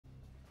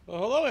Well,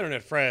 hello,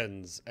 internet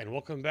friends, and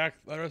welcome back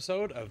to another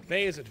episode of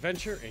Bay's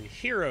Adventure in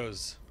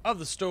Heroes of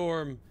the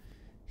Storm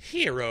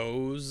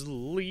Heroes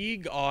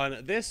League on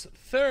this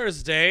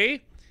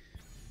Thursday.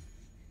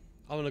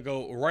 I'm going to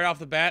go right off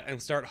the bat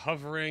and start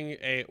hovering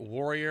a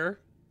warrior,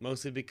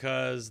 mostly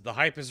because the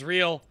hype is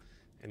real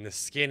and the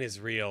skin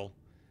is real,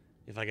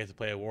 if I get to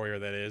play a warrior,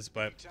 that is.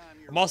 But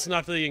I'm also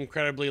not feeling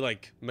incredibly,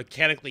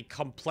 mechanically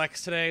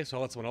complex today, so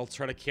I'll let someone else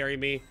try to carry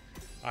me.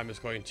 I'm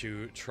just going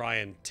to try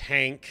and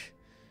tank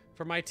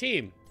for my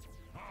team.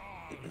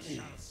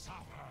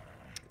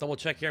 Double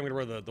check here. I'm gonna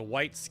wear the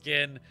white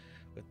skin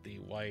with the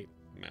white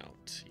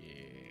mount. Yeah.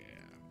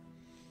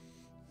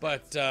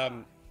 But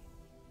yeah,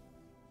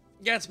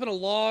 it's been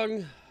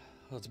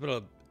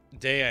a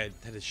day. I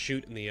had to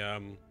shoot in the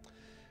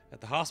at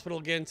the hospital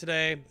again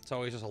today. It's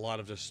always just a lot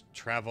of just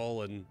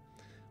travel and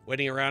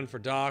waiting around for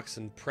docs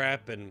and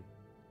prep, and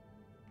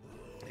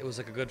it was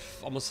like a good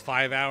almost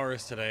 5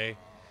 hours today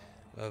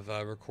of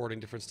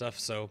recording different stuff.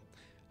 So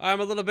I'm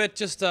a little bit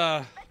just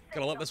gonna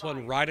let this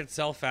one ride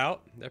itself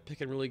out. They're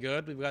picking really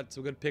good. We've got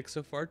some good picks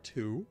so far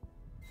too.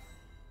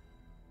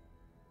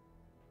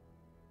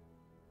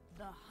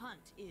 The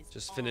hunt is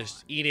just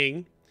finished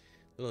eating.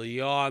 A little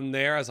yawn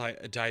there as I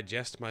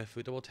digest my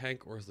food. Double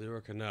tank, or is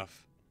Leoric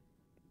enough?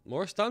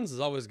 More stuns is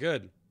always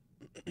good.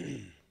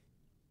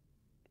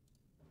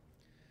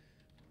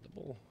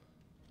 Double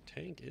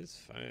tank is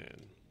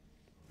fine.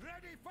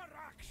 Ready for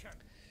action.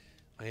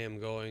 I am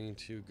going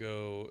to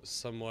go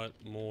somewhat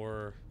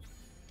more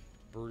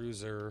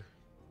bruiser.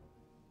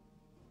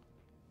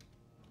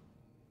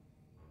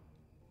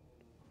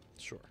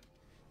 Sure.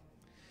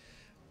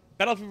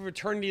 Battlefield of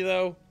Eternity,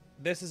 though,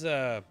 this is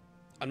a...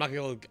 I'm not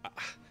going to...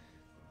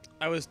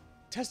 I was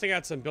testing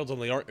out some builds on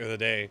Leoric the other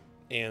day,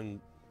 and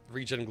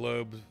regen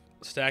globe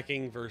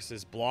stacking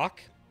versus block.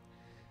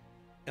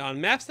 And on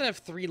maps that have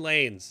 3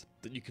 lanes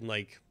that you can,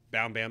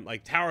 bam,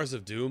 like Towers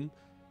of Doom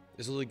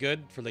is really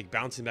good for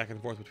bouncing back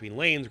and forth between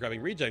lanes,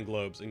 grabbing regen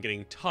globes, and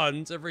getting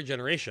tons of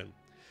regeneration.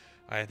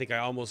 I think I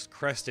almost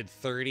crested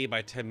 30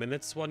 by 10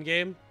 minutes one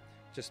game.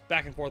 Just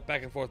back and forth,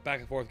 back and forth, back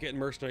and forth, getting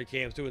mercenary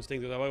camps, doing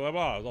things, blah, blah, blah,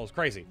 blah. It was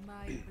crazy.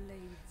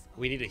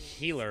 We need a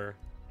healer.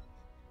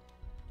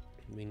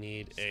 We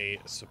need a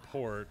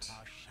support.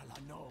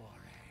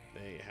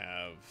 They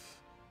have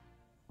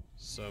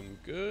some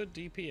good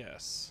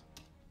DPS.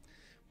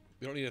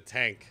 We don't need a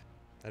tank.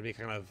 That'd be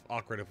kind of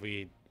awkward if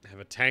we have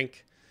a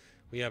tank.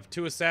 We have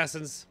 2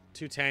 assassins,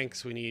 2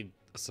 tanks. We need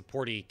a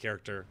supporty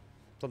character.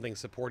 Something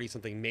supporty,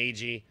 something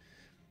magey.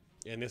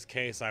 In this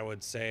case, I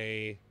would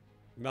say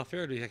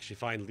Malfear would actually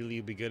fine.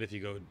 Lily would be good if you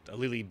go a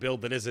Lily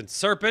build that isn't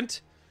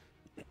Serpent.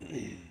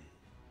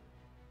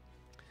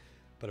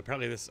 But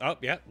apparently this... Oh,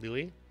 yeah,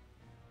 Lily.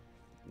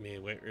 I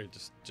mean, wait,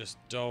 just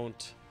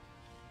don't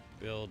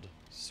build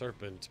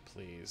Serpent,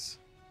 please.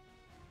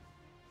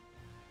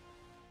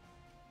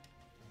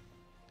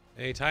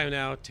 Anytime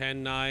now.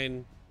 10,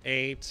 9,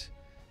 8...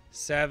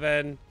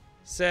 7,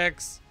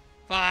 6,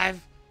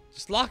 5.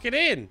 Just lock it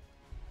in.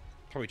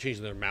 Probably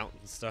changing their mount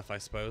and stuff, I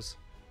suppose.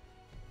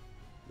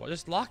 Well,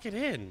 just lock it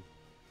in.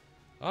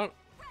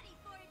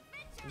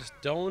 Just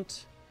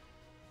don't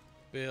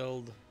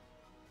build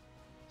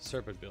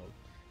Serpent build.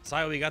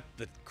 So we got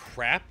the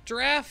crap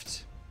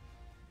draft?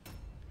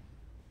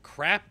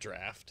 Crap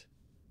draft?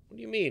 What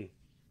do you mean?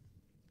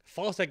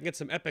 Falstad can get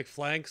some epic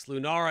flanks.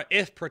 Lunara,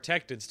 if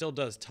protected, still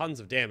does tons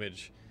of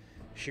damage.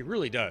 She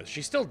really does.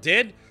 She still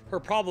did.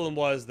 Her problem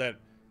was that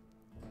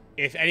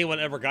if anyone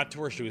ever got to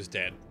her, she was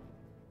dead.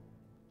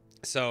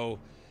 So,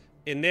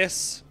 in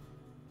this...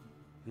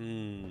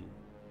 I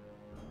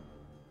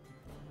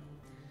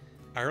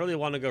really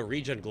want to go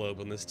regen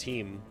globe on this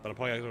team, but I'm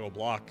probably going to go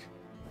block.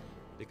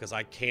 Because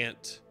I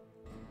can't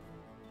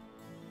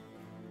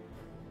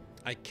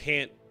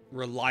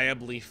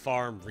reliably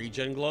farm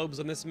regen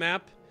globes on this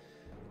map.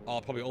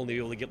 I'll probably only be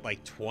able to get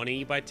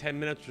 20 by 10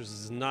 minutes, which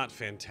is not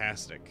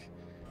fantastic.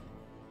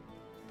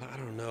 I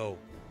don't know.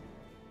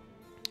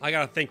 I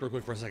gotta think real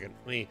quick for a second.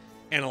 Let me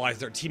analyze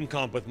their team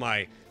comp with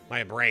my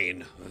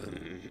brain.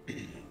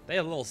 They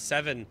have a little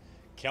 7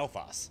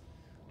 Kel'Thas.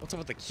 What's up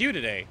with the Q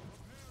today?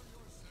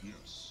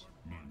 Yes,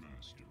 my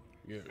master.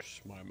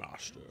 Yes, my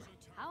master.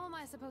 How am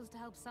I supposed to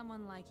help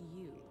someone like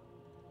you?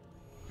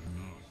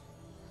 Enough.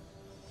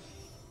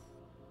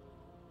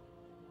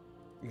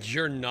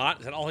 You're not?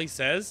 Is that all he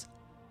says?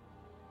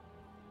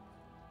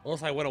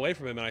 Unless I went away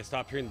from him and I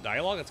stopped hearing the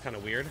dialogue? That's kind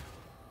of weird.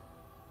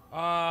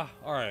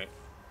 Alright.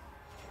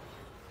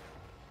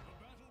 The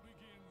battle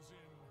begins in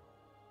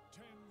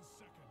 10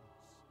 seconds.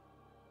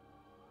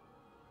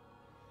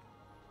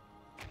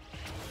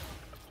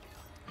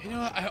 You know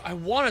what? I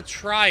want to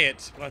try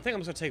it, but I think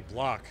I'm just going to take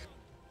block.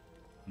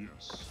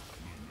 Yes,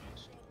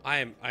 my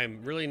master.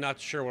 I'm really not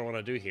sure what I want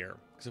to do here.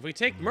 Because if we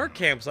take Merc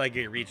Camps, I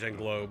get regen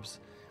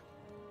globes.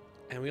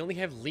 And we only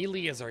have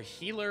Lily as our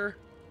healer.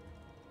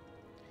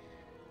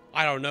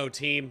 I don't know,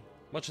 team.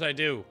 What should I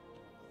do?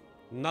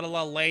 Not a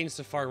lot of lanes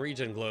to farm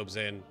regen globes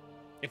in.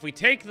 If we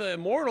take the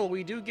Immortal,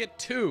 we do get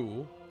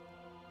 2.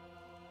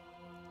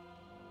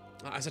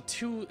 As a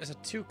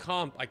two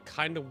comp, I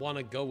kind of want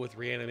to go with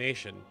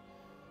reanimation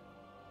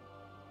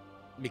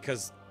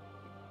because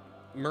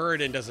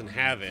Muradin doesn't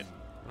have it.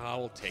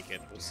 We'll take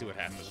it. We'll see what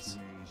happens.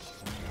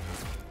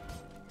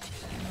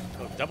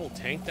 Oh, double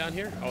tank down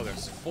here? Oh,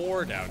 there's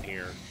 4 down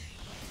here.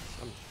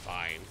 I'm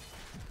fine.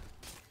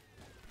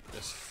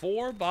 There's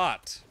 4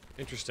 bot.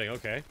 Interesting,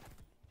 okay.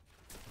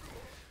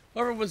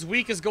 Everyone's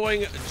week is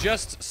going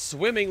just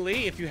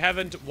swimmingly. If you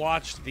haven't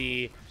watched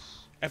the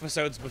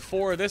episodes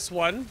before this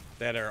one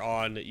that are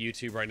on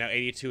YouTube right now,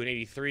 82 and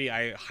 83,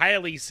 I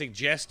highly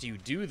suggest you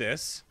do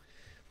this.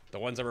 The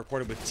ones I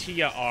recorded with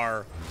Tia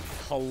are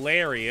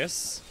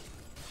hilarious.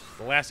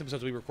 The last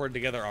episodes we recorded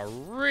together are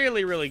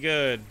really, really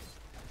good.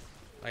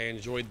 I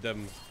enjoyed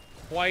them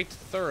quite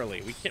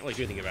thoroughly. We can't really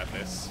do anything about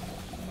this.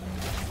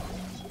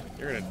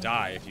 You're gonna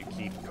die if you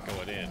keep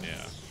going in,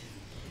 yeah.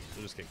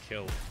 You'll just get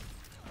killed.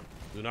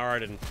 Lunara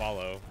didn't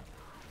follow.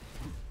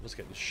 I'm just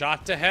getting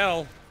shot to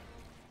hell.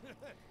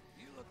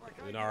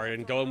 Lunara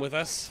didn't go in with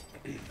us.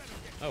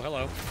 Oh,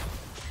 hello.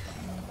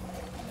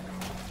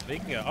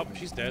 Oh,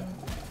 she's dead.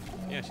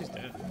 Yeah, she's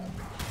dead.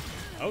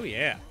 Oh,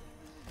 yeah.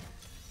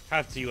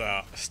 Have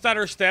to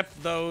stutter step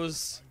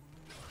those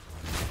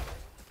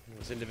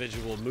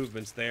individual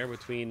movements there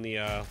between the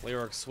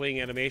Leoric swing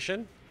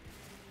animation.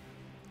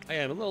 I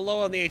am a little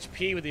low on the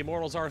HP, but the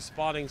Immortals are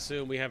spawning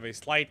soon. We have a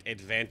slight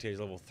advantage.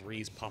 Level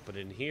 3's popping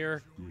in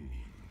here.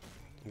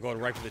 I'm going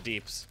right for the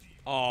deeps.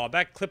 Oh,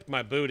 that clipped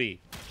my booty.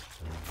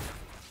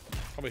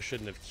 Probably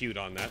shouldn't have queued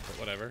on that, but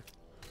whatever.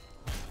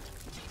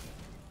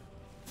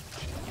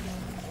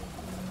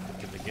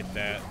 Gonna get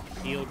that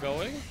heal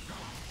going.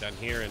 Down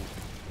here and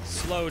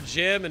slow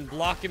Jim and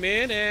block him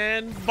in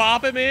and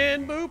bop him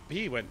in. Boop.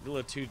 He went a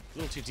little too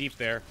deep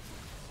there.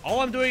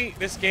 All I'm doing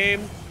this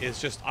game is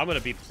just, I'm going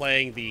to be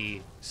playing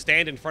the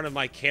stand in front of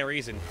my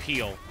carries and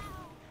peel.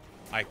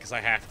 Because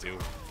I have to.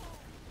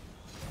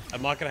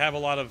 I'm not going to have a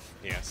lot of...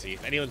 Yeah, see,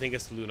 if anyone thinks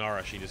it's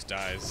Lunara, she just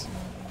dies.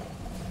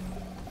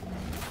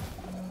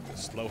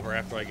 Just slow her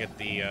after I get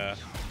the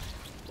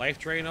life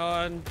drain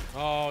on.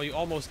 Oh, you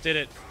almost did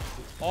it.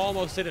 You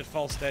almost did it,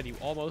 Falstead. You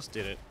almost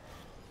did it.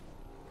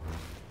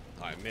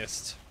 Oh, I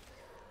missed.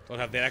 Don't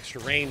have that extra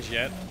range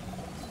yet.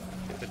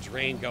 Get the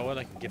drain going.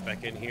 I can get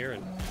back in here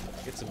and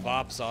get some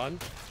bops on.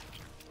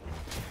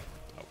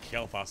 Oh,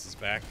 Kael'thas is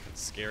back.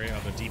 That's scary.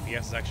 Oh, the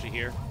DPS is actually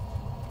here.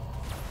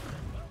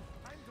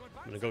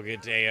 I'm gonna go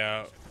get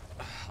a,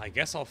 I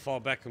guess I'll fall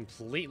back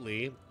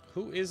completely.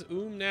 Who is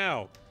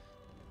now?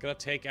 Gonna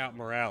take out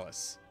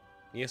Morales.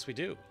 Yes, we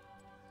do.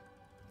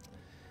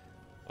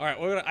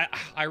 Alright,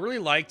 I really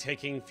like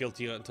taking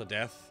Fealty until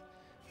death,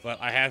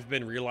 but I have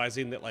been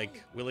realizing that,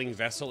 like, Willing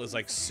Vessel is,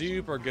 like,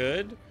 super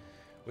good,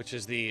 which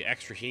is the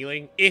extra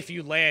healing. If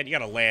you land, you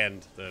gotta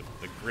land the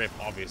grip,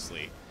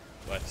 obviously.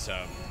 But,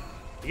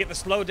 you get the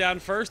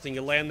slowdown first, and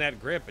you land that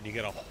grip, and you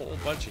get a whole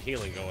bunch of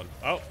healing going.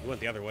 Oh, you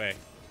went the other way.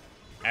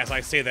 As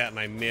I say that and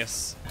I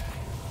miss,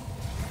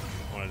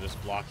 I want to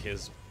just block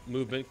his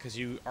movement because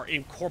you are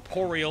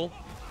incorporeal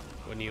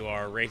when you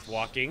are Wraith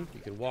walking.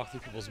 You can walk through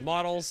people's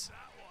models.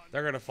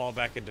 They're going to fall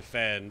back and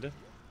defend.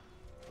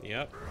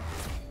 Yep.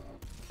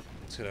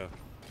 Just going to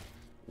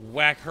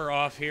whack her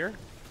off here.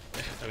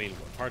 I mean,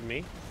 pardon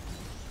me.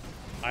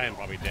 I am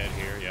probably dead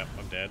here. Yep,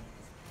 I'm dead.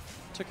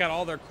 Took out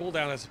all their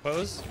cooldown, I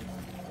suppose.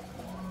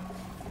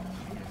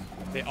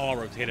 They all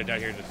rotated down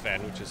here to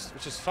defend, which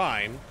is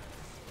fine.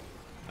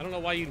 I don't know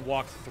why you'd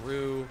walk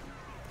through.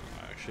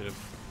 I should have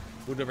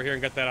moved over here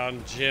and got that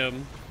on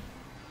Jim.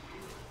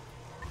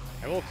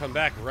 I will come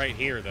back right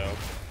here, though.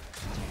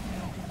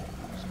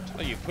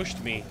 Oh, you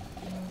pushed me.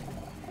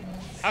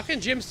 How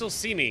can Jim still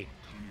see me?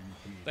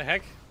 What the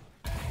heck?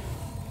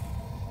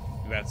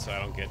 That's so I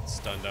don't get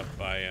stunned up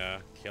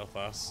by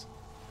Kael'thas.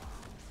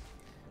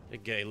 They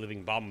get a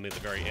living bomb on me at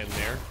the very end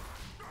there.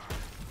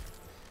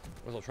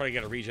 I'll try to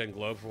get a regen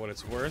globe for what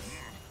it's worth.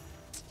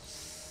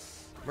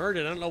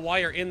 Muradin, I don't know why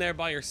you're in there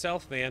by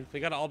yourself, man.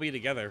 We gotta all be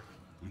together.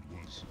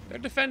 They're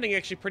defending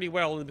actually pretty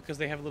well, only because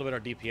they have a little bit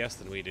more DPS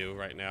than we do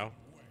right now.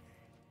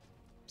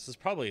 This is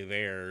probably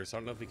theirs. I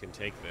don't know if we can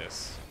take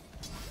this.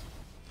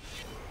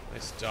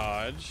 Nice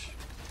dodge.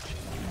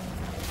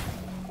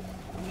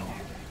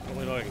 I don't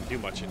really know if I can do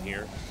much in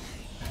here.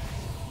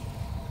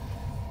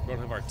 We don't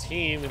have our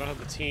team. We don't have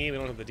the team. We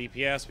don't have the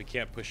DPS. We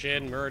can't push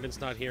in.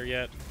 Muradin's not here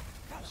yet.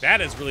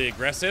 That is really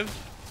aggressive.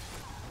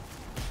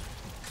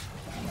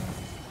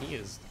 He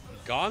is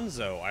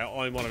gonzo. I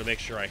only wanted to make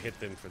sure I hit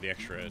them for the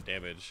extra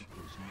damage.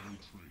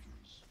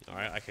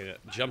 Alright, I can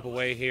jump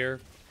away here.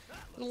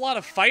 There's a lot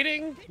of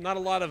fighting, not a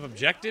lot of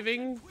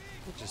objectiving,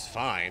 which is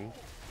fine.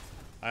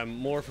 I'm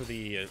more for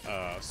the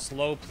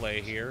slow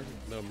play here.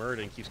 No,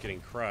 Muradin keeps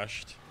getting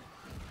crushed.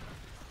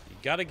 You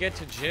gotta get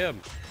to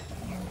Jim.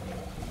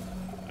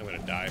 I'm gonna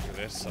die for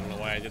this. I don't know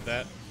why I did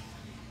that.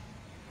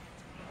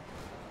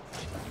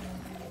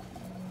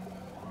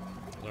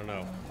 I don't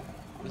know.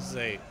 This is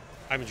a...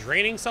 I'm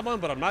draining someone,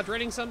 but I'm not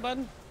draining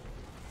someone?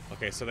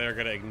 Okay, so they're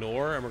gonna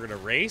ignore, and we're gonna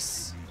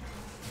race.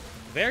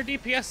 Their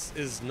DPS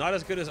is not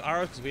as good as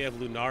ours, because we have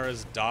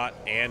Lunara's Dot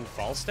and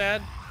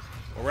Falstad.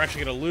 Or we're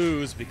actually gonna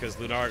lose because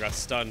Lunar got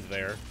stunned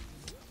there.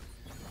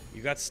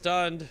 You got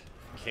stunned.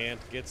 Can't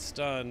get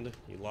stunned.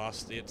 You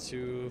lost it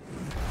to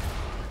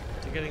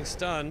getting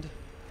stunned.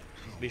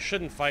 We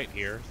shouldn't fight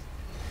here.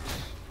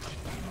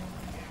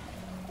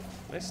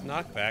 Nice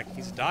knockback.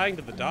 He's dying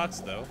to the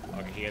dots though.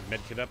 Okay, he had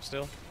medkit up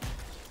still.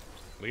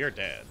 Well, you're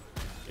dead.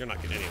 You're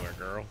not getting anywhere,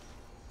 girl.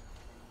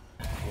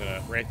 I'm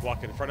gonna rank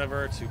walk in front of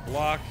her to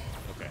block.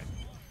 Okay.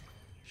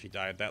 She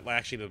died. That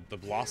actually, the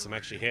blossom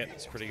actually hit.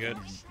 It's pretty good.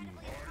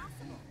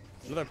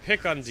 Another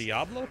pick on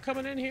Diablo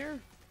coming in here.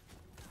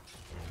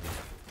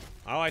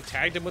 Oh, I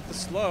tagged him with the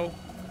slow.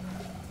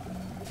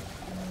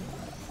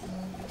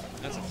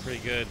 That's a pretty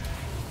good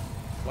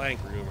flank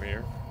room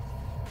here.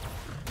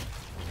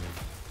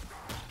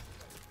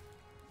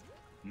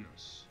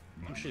 Yes.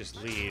 You should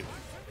just leave.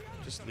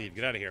 Just leave.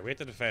 Get out of here. We have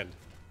to defend.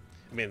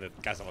 I mean, the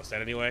guy's almost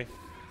dead anyway.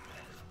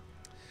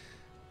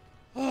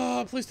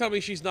 Oh, please tell me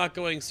she's not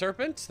going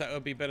Serpent. That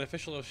would be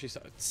beneficial if she's...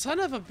 Son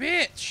of a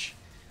bitch!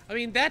 I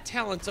mean, that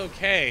talent's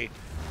okay.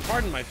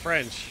 Pardon my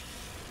French.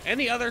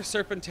 Any other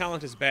Serpent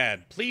talent is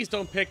bad. Please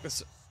don't pick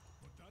the...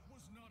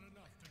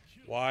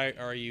 Why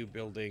are you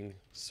building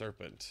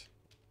Serpent?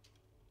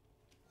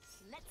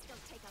 Let's go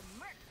take a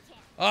merc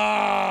camp.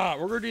 Ah,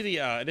 we're gonna do the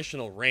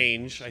additional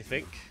range, I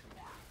think.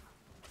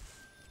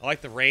 I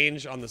like the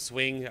range on the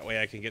swing. That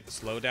way I can get the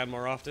slow down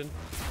more often.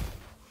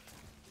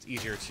 It's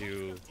easier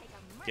to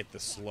get the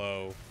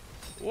slow.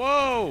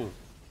 Whoa!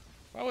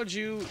 Why would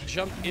you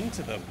jump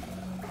into them?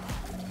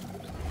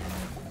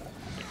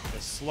 The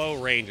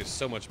slow range is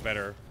so much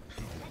better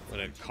when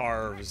it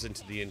carves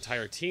into the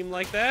entire team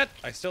like that.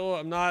 I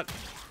don't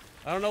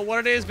know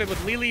what it is, but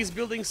with Lily's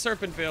building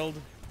Serpent build,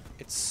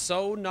 it's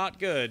so not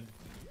good.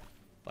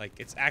 Like,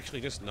 it's actually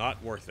just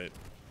not worth it.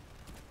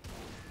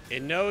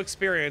 In no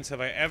experience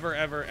have I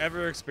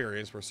ever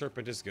experienced where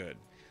Serpent is good.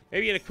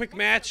 Maybe in a quick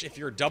match, if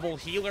you're a double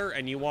healer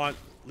and you want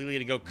Lily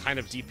to go kind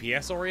of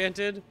DPS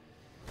oriented.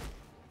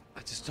 I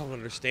just don't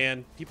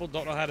understand. People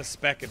don't know how to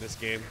spec in this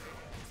game.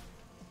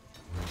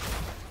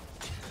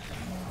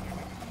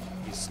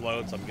 He's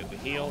slowed, so I'm getting the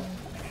heal.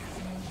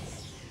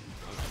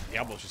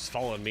 Diablo's just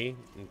following me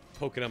and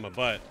poking on my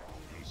butt.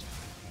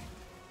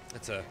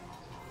 That's a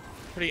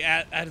pretty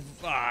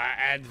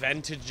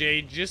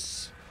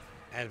advantageous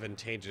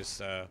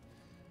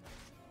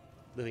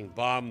living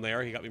bomb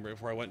there. He got me right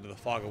before I went into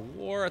the fog of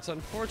war. It's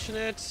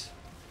unfortunate.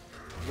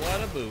 What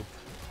a boop.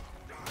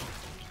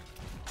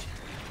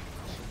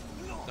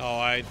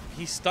 Oh,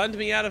 he stunned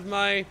me out of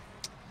my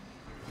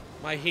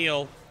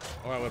heal.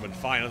 Or I would have been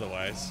fine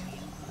otherwise.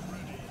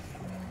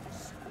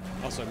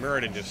 Also,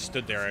 Muradin just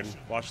stood there and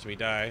watched me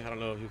die. I don't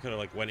know if he could have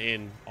like went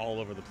in all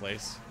over the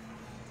place.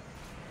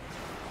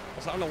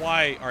 Also, I don't know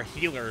why our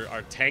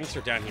tanks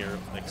are down here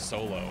like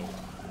solo.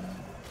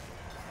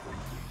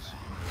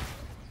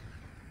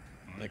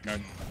 Like, our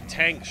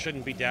tank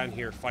shouldn't be down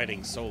here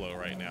fighting solo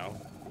right now.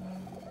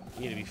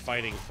 We need to be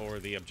fighting for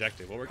the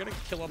objective. Well, we're gonna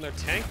kill on their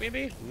tank,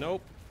 maybe?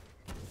 Nope.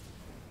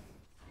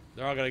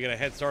 They're all gonna get a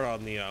head start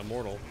on the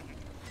Immortal.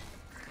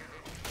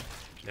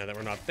 Now that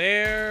we're not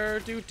there.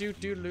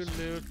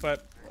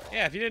 But,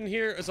 yeah, if you didn't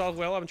hear as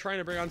well, I'm trying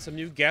to bring on some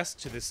new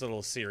guests to this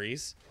little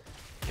series.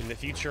 In the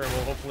future,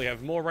 we'll hopefully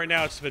have more. Right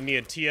now, it's just been me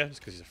and Tia,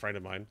 just because she's a friend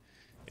of mine.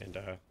 And,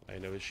 I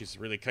know she's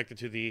really connected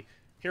to the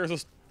Here's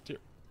the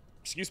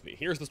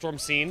Storm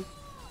scene.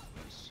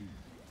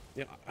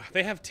 Yeah,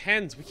 they have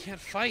 10s. We can't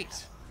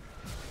fight.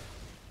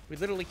 We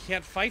literally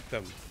can't fight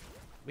them.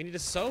 We need to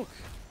soak.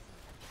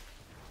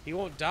 He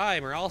won't die.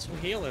 Morales will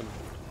heal him.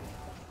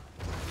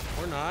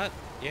 Or not.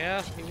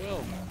 Yeah, he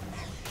will.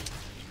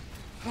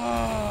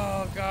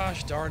 Oh,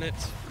 gosh darn it.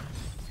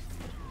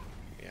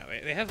 Yeah,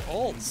 they have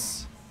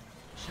ults.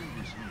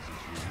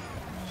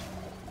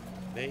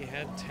 They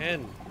had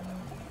 10.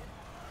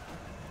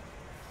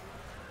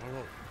 I don't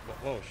know.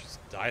 Whoa, she's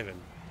diving.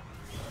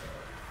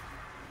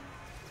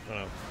 I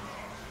don't know.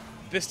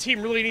 This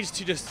team really needs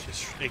to just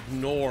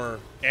ignore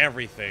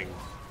everything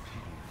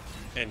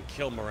and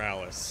kill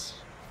Morales.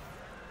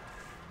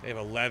 They have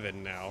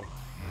 11 now.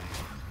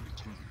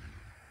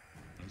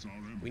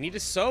 We need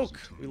to soak.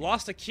 We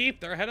lost a keep.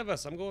 They're ahead of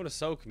us. I'm going to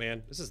soak,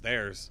 man. This is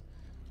theirs.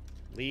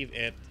 Leave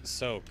it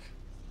soak.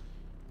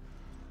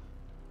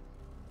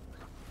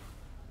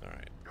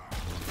 Alright.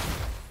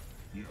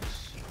 We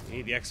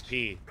need the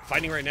XP.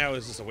 Fighting right now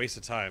is just a waste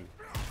of time.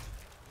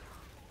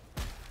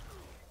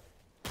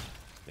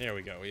 There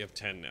we go. We have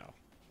 10 now.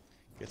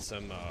 Get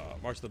some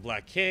March of the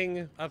Black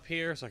King up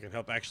here so I can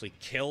help actually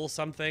kill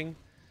something.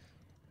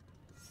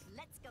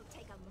 Let's go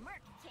take a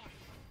merc camp.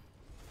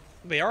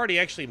 They already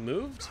actually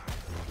moved?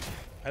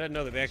 I didn't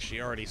know that they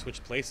actually already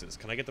switched places.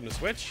 Can I get them to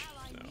switch?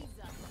 No.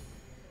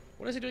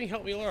 What is he doing?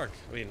 Help me, Leoric.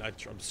 I mean, I'm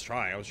just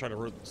trying. I was trying to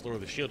lower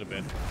the shield a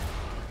bit.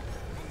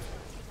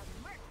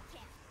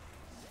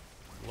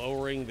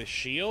 Lowering the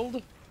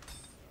shield?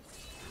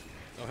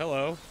 Oh,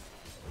 hello.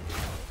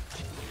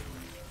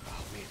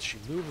 Oh, man, she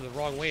moved the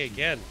wrong way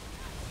again.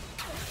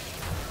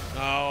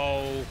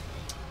 Oh.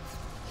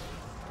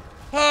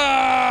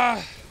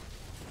 Ah!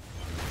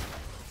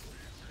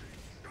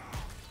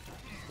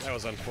 That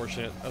was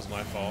unfortunate. That was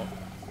my fault.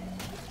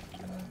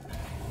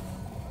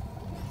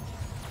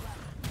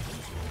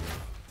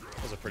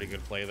 That was a pretty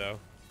good play, though.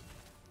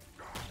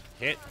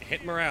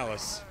 Hit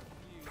Morales.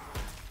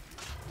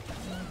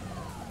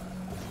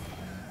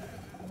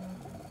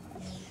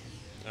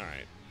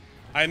 Alright.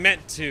 I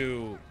meant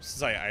to,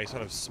 since I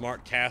sort of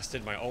smart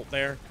casted my ult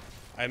there,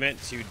 I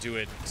meant to do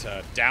it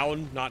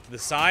down, not to the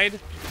side,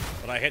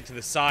 but I hit to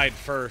the side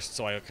first,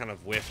 so I kind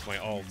of whiffed my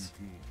ult.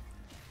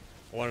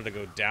 I wanted to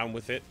go down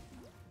with it,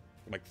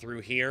 like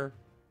through here,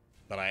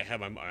 but I had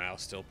my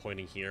mouse still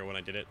pointing here when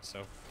I did it,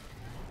 so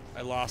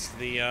I lost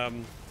the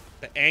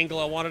angle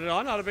I wanted it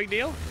on. Not a big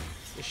deal.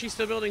 Is she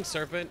still building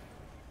Serpent?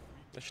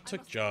 She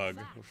took Jug.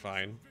 We're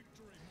fine.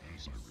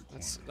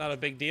 That's not a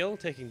big deal.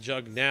 Taking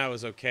Jug now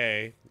is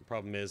okay. The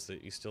problem is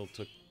that you still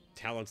took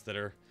talents that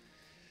are,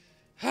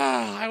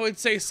 I would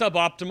say,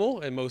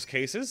 suboptimal in most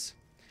cases.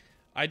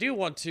 I do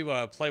want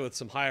to play with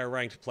some higher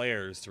ranked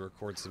players to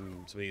record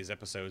some of these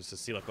episodes to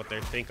see like what they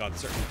think on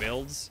certain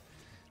builds,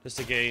 just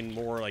to gain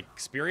more like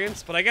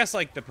experience. But I guess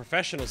like the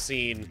professional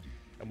scene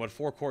and what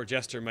Four Court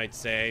Jester might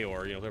say,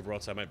 or whoever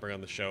else I might bring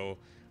on the show,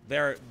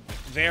 their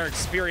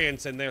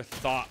experience and their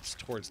thoughts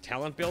towards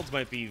talent builds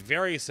might be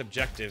very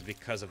subjective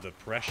because of the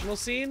professional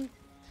scene,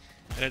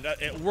 and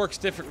it works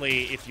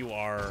differently if you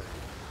are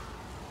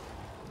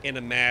in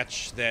a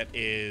match that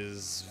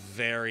is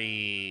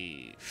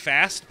very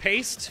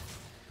fast-paced,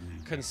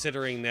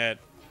 considering that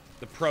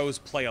the pros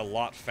play a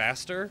lot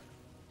faster.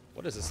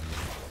 What is this?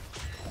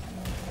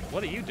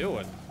 What are you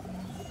doing?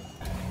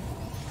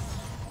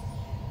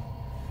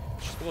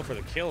 Just going for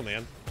the kill,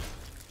 man.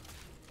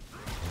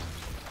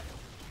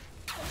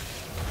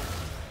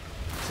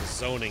 It's a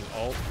zoning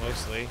ult,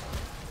 mostly.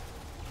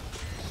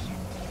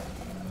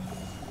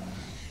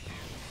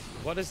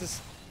 What is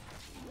this?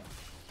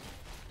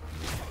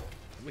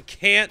 We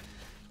can't.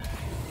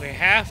 We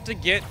have to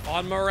get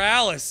on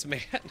Morales,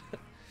 man.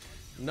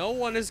 No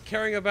one is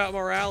caring about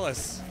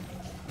Morales.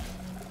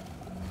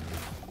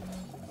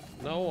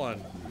 No one.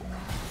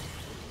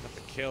 Got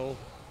the kill.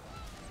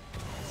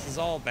 This is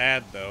all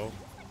bad, though.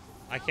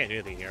 I can't do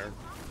anything here.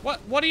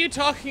 What are you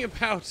talking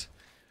about?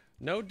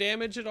 No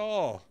damage at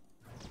all.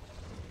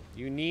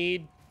 You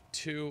need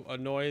to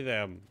annoy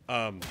them.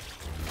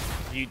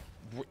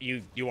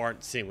 You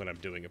aren't seeing what I'm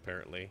doing,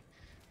 apparently.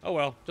 Oh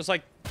well, just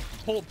like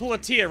pull a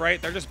Tia,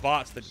 right? They're just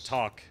bots that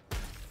talk.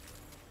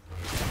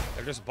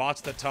 They're just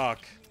bots that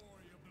talk.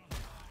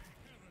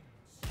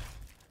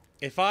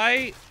 If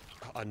I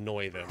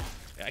annoy them,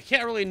 I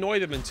can't really annoy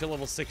them until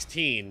level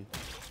 16,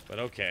 but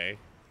okay.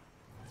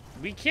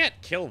 We can't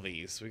kill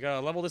these. We got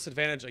a level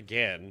disadvantage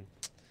again.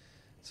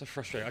 So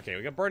frustrating. Okay,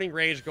 we got Burning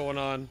Rage going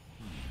on.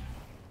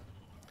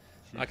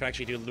 I can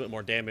actually do a little bit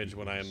more damage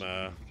when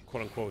I'm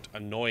quote-unquote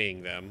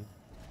annoying them.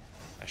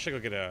 I should go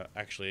get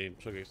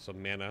get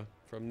some mana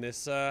from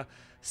this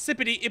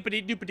sippity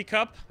ippity doopity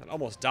cup. I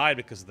almost died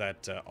because of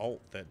that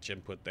ult that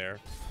Jim put there.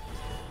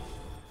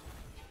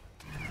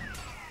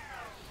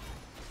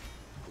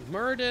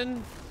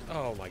 Murden.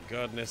 Oh my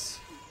goodness.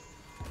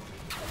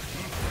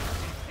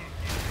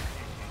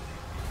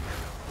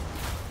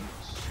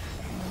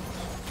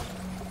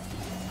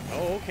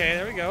 Oh, okay,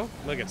 there we go.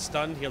 I'm gonna get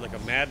stunned here like a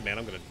madman.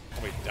 I'm gonna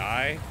probably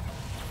die.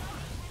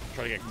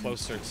 Try to get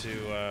closer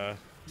to,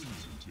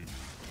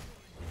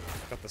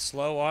 got the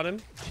slow on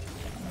him.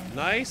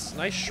 Nice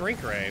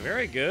shrink ray.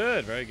 Very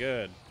good, very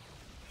good.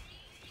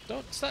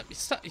 Don't stop.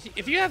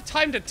 If you have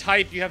time to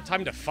type, you have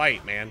time to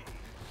fight, man.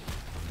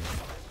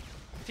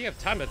 If you have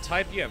time to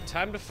type, you have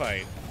time to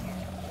fight.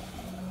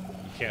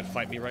 You can't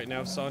fight me right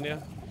now,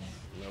 Sonya.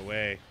 No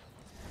way.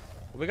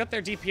 Well, we got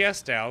their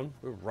DPS down.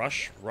 We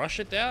rush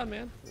it down,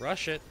 man.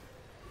 Rush it.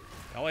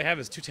 All I have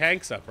is 2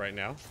 tanks up right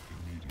now.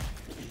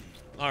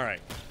 All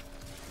right.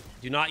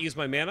 Do not use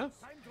my mana.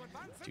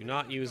 Do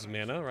not use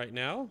mana right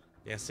now.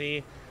 Yeah,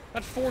 see?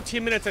 At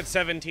 14 minutes at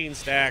 17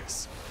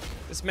 stacks.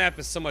 This map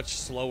is so much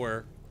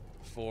slower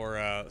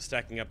for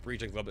stacking up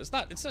Regen Globe.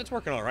 It's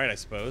working all right, I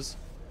suppose.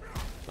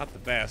 Not the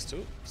best.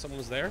 Ooh, someone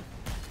was there.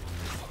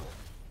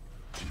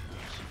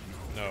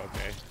 No,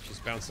 okay. She's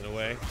bouncing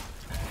away.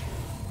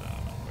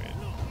 Oh, wait.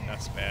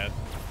 That's bad.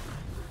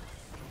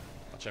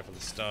 Watch out for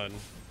the stun.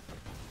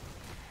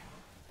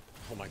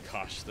 Oh my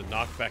gosh, the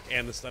knockback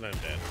and the stun, I'm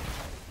dead.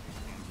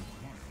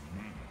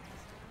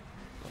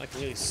 I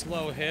can really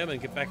slow him and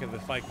get back into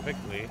the fight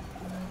quickly.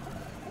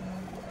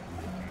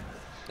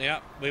 Yeah,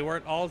 we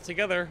weren't all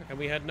together and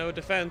we had no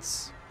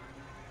defense.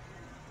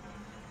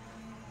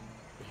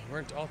 We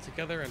weren't all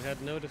together and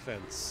had no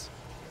defense.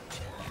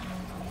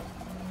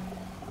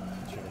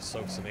 Trying to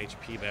soak some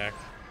HP back.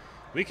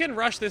 We can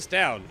rush this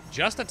down.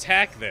 Just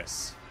attack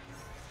this.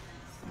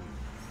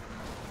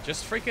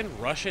 Just freaking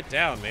rush it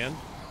down, man.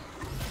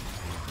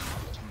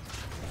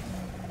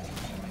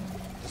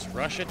 Just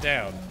rush it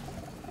down.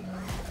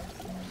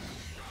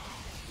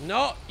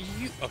 No,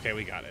 you... Okay,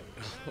 we got it.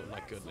 Oh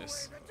my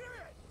goodness.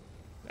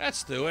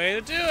 That's the way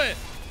to do it.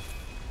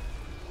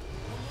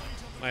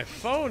 My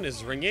phone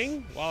is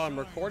ringing while I'm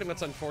recording.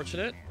 That's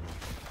unfortunate.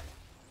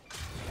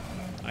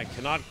 I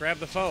cannot grab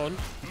the phone.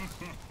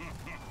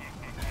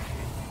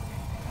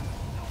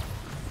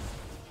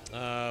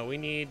 We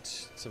need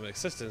some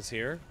assistance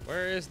here.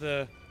 Where is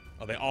the...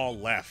 Oh, they all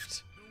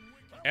left.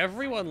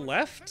 Everyone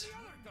left?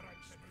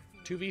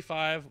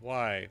 2v5?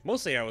 Why?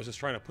 Mostly I was just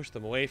trying to push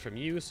them away from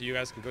you so you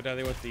guys can go down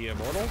there with the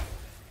Immortal.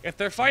 If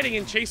they're fighting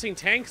and chasing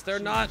tanks, they're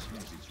not...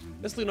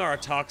 This Lunara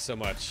talks so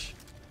much.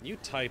 You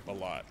type a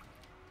lot.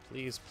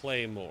 Please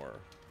play more.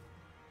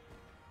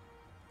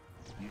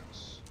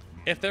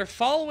 If they're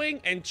following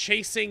and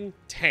chasing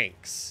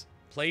tanks,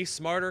 play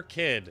smarter,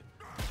 kid.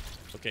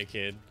 Okay,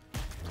 kid.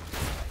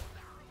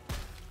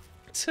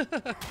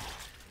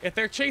 If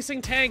they're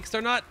chasing tanks,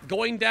 they're not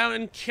going down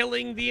and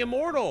killing the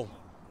Immortal.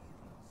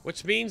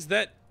 Which means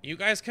that you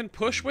guys can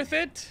push with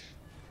it?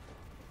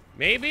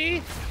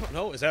 Maybe? I don't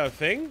know. Is that a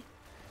thing?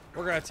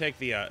 We're going to take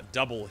the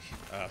double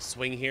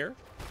swing here.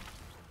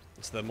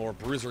 It's the more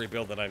bruisery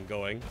build that I'm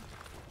going.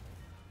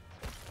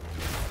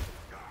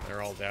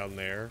 They're all down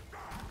there.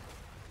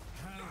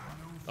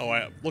 Oh,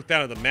 I looked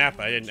down at the map.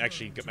 I didn't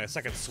actually get my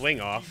second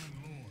swing off.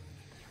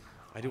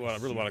 I do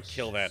really want to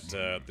kill that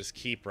this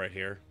keep right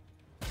here.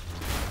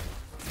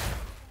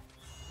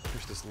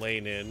 Push this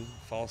lane in.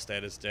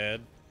 Falstad is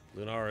dead.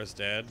 Lunara is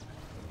dead.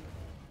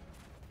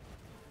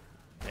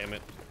 Damn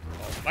it.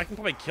 Oh, I can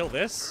probably kill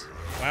this.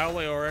 Wow,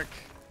 Leoric.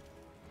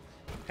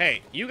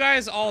 Hey, you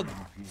guys all...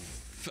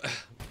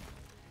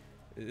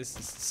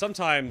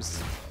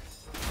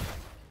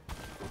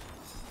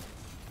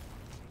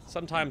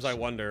 Sometimes I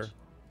wonder.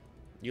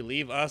 You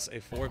leave us a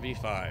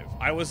 4v5.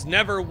 I was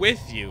never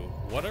with you.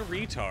 What a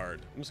retard.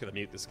 I'm just gonna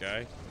mute this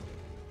guy.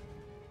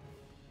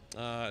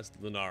 It's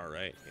Lunara,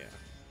 right? Yeah.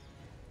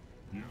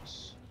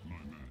 Yes, my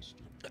master.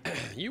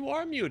 You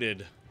are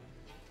muted.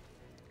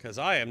 Because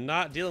I am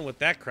not dealing with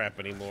that crap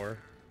anymore.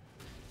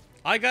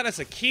 I got us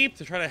a keep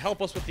to try to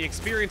help us with the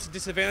experience and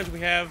disadvantage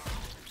we have.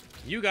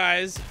 You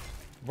guys,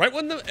 right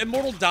when the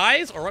Immortal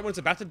dies, or right when it's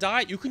about to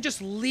die, you can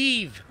just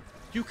leave.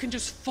 You can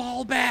just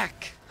fall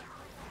back.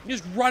 You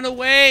just run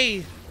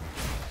away.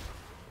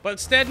 But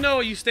instead, no,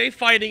 you stay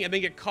fighting and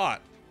then get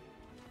caught.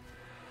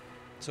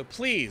 So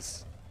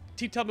please,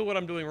 tell me what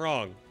I'm doing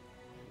wrong.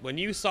 When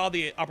you saw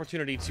the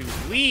opportunity to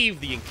leave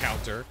the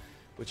encounter,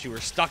 which you were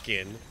stuck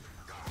in,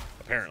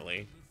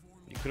 apparently,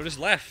 you could have just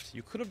left.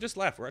 You could have just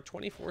left. We're at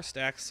 24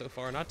 stacks so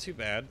far, not too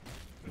bad.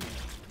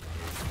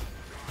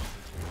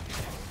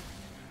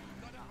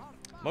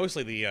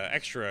 Mostly the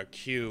extra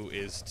Q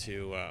is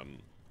to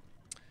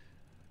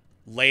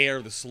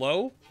layer the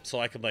slow, so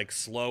I could like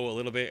slow a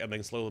little bit and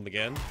then slow them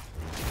again.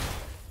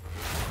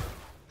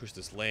 Push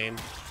this lane,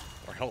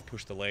 or help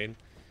push the lane.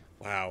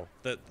 Wow,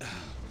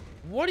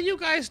 what are you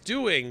guys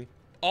doing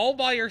all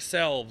by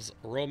yourselves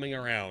roaming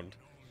around?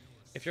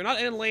 If you're not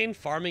in lane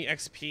farming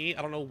XP,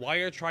 I don't know why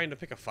you're trying to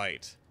pick a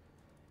fight.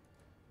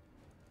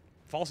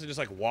 Falsely just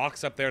like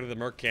walks up there to the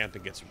Merc camp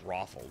and gets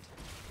raffled.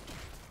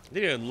 I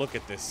didn't even look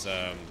at this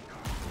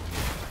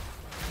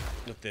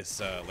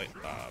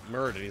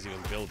Murd he's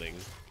even building.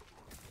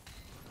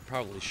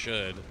 Probably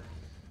should.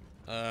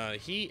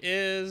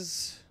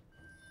 He's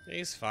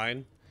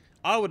fine.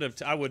 I wouldn't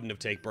have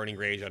taken Burning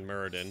Rage on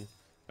Muradin.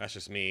 That's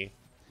just me.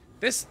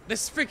 This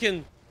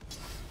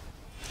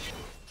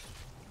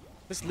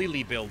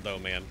Lily build though,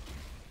 man.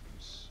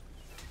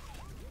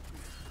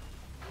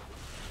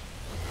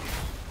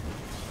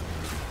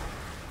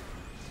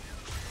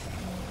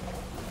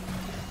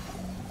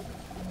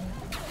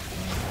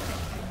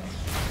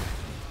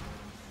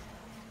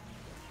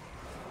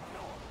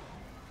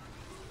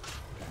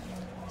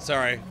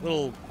 Sorry,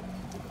 little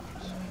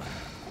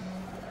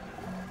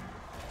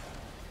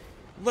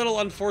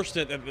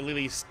unfortunate that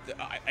Lily's...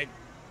 I'm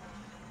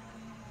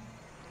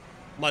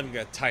not even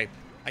gonna type.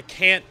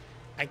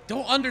 I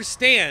don't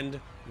understand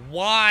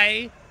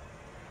why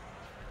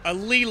a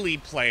Lily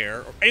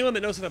player, or anyone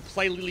that knows how to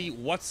play Lily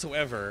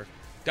whatsoever,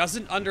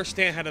 doesn't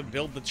understand how to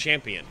build the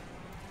champion.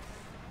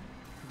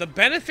 The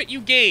benefit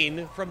you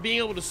gain from being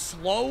able to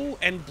slow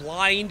and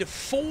blind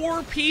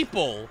 4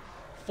 people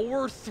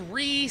for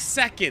 3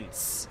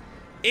 seconds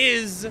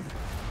is,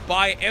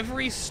 by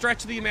every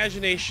stretch of the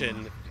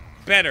imagination,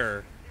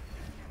 better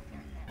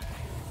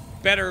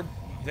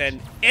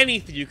than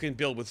anything you can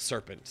build with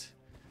Serpent.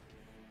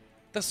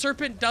 The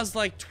Serpent does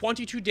like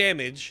 22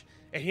 damage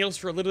and heals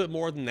for a little bit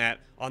more than that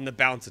on the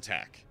bounce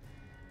attack.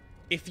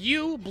 If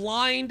you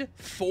blind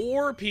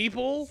 4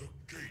 people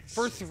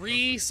for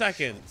 3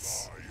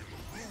 seconds,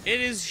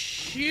 it is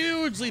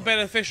hugely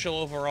beneficial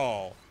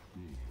overall.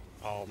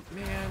 Oh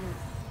man.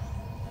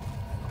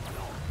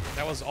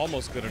 That was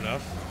almost good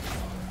enough.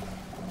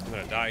 I'm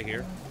gonna die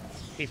here.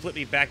 He flipped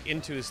me back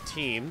into his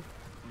team.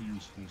 A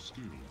useful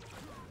skill.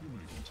 You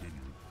may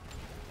continue.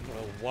 I don't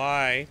know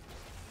why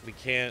we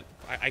can't.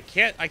 I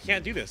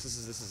can't do this.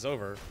 This is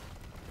over.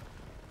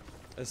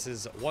 This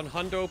is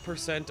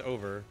 100%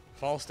 over.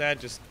 Falstad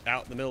just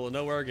out in the middle of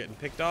nowhere getting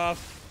picked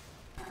off.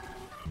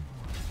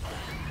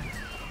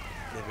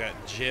 They've got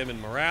Jim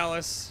and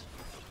Morales.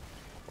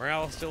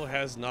 Morales still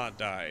has not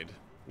died.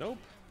 Nope.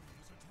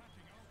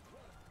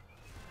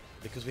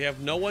 Because we have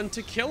no one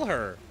to kill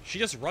her. She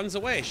just runs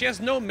away. She has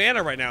no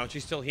mana right now and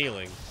she's still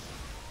healing.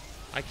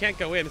 I can't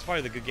go in. It's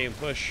probably the good game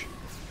push.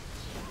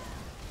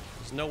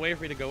 There's no way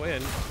for me to go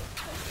in.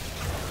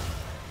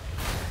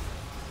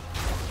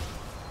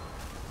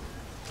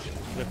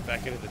 Flip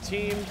back into the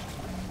team.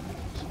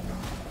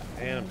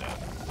 And I'm dead.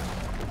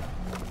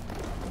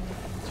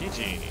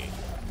 GG.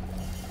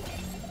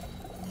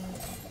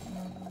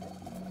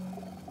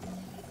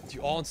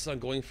 You all insist on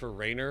going for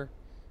Raynor?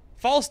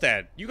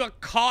 Falstad, you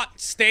got caught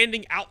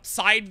standing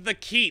outside the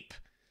keep.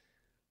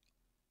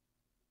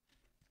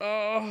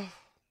 Oh.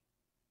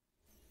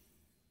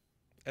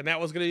 And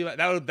that was gonna be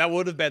that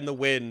would have been the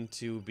win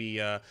to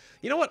be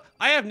you know what?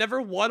 I have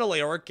never won a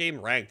Leoric game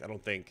ranked, I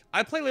don't think.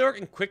 I play Leoric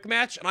in quick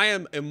match and I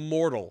am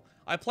immortal.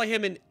 I play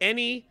him in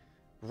any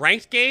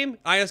ranked game,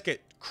 I just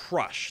get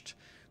crushed.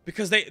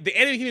 Because the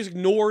enemy team just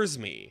ignores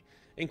me.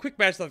 In quick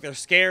match, like they're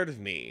scared of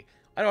me.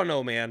 I don't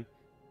know, man.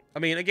 I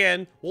mean,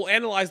 again, we'll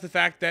analyze the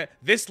fact that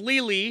this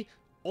Lily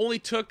only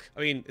took, I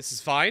mean, this is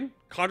fine.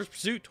 Conjurer's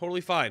Pursuit, totally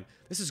fine.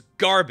 This is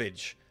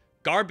garbage.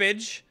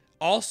 Garbage,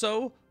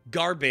 also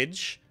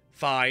garbage,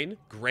 fine,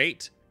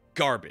 great,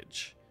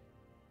 garbage.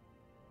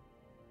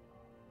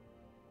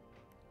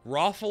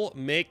 Raffle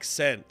makes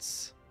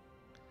sense.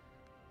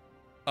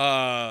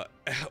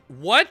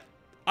 What?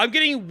 I'm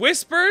getting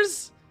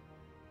whispers?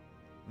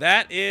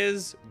 That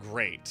is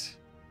great.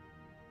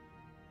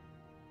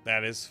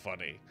 That is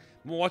funny.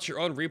 I'm gonna watch your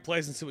own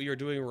replays and see what you're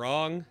doing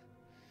wrong.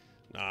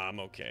 Nah,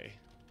 I'm okay.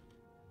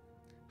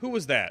 Who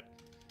was that?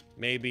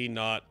 Maybe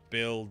not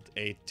build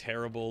a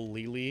terrible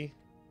Lily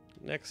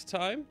next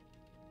time?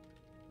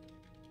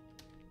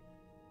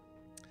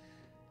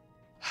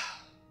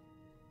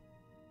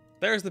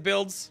 There's the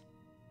builds.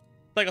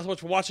 Thank you so much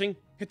for watching.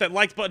 Hit that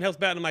like button, helps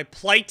me out in my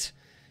plight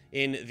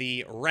in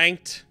the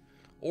ranked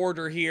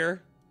order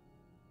here.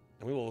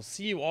 And we will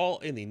see you all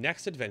in the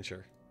next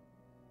adventure.